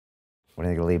What do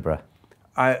you think of Libra?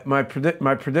 My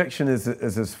prediction is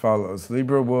as follows.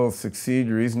 Libra will succeed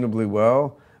reasonably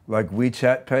well, like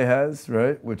WeChat Pay has,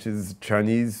 right? Which is a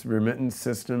Chinese remittance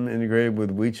system integrated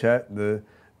with WeChat,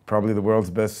 probably the world's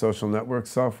best social network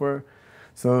software.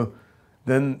 So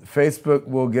then Facebook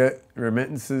will get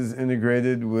remittances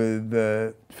integrated with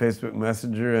Facebook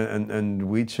Messenger and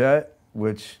WeChat,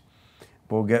 which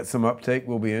will get some uptake,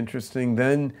 will be interesting.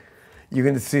 Then you're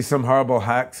going to see some horrible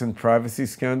hacks and privacy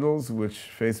scandals, which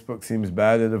Facebook seems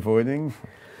bad at avoiding.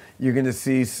 You're going to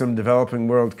see some developing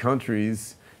world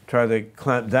countries try to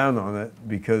clamp down on it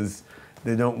because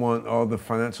they don't want all the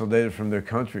financial data from their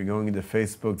country going into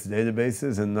Facebook's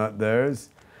databases and not theirs.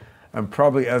 And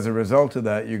probably as a result of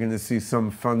that, you're going to see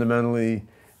some fundamentally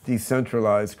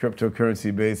decentralized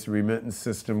cryptocurrency-based remittance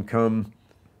system come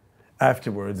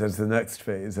afterwards as the next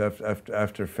phase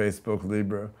after Facebook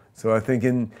Libra. So I think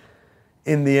in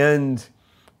the end,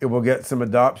 it will get some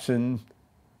adoption,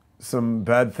 some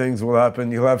bad things will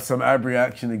happen, you'll have some ab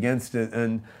reaction against it,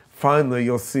 and finally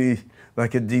you'll see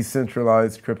like a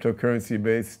decentralized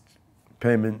cryptocurrency-based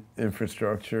payment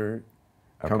infrastructure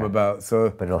come about. So,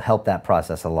 but it'll help that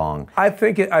process along. I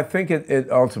think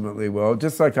it ultimately will.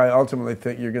 Just like I ultimately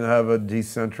think you're going to have a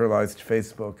decentralized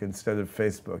Facebook instead of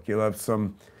Facebook. You'll have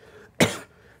some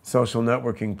social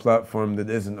networking platform that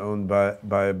isn't owned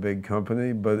by a big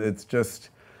company, but it's just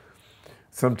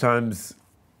sometimes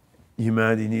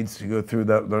humanity needs to go through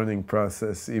that learning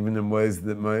process, even in ways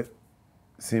that might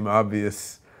seem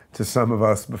obvious to some of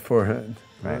us beforehand.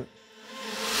 Right.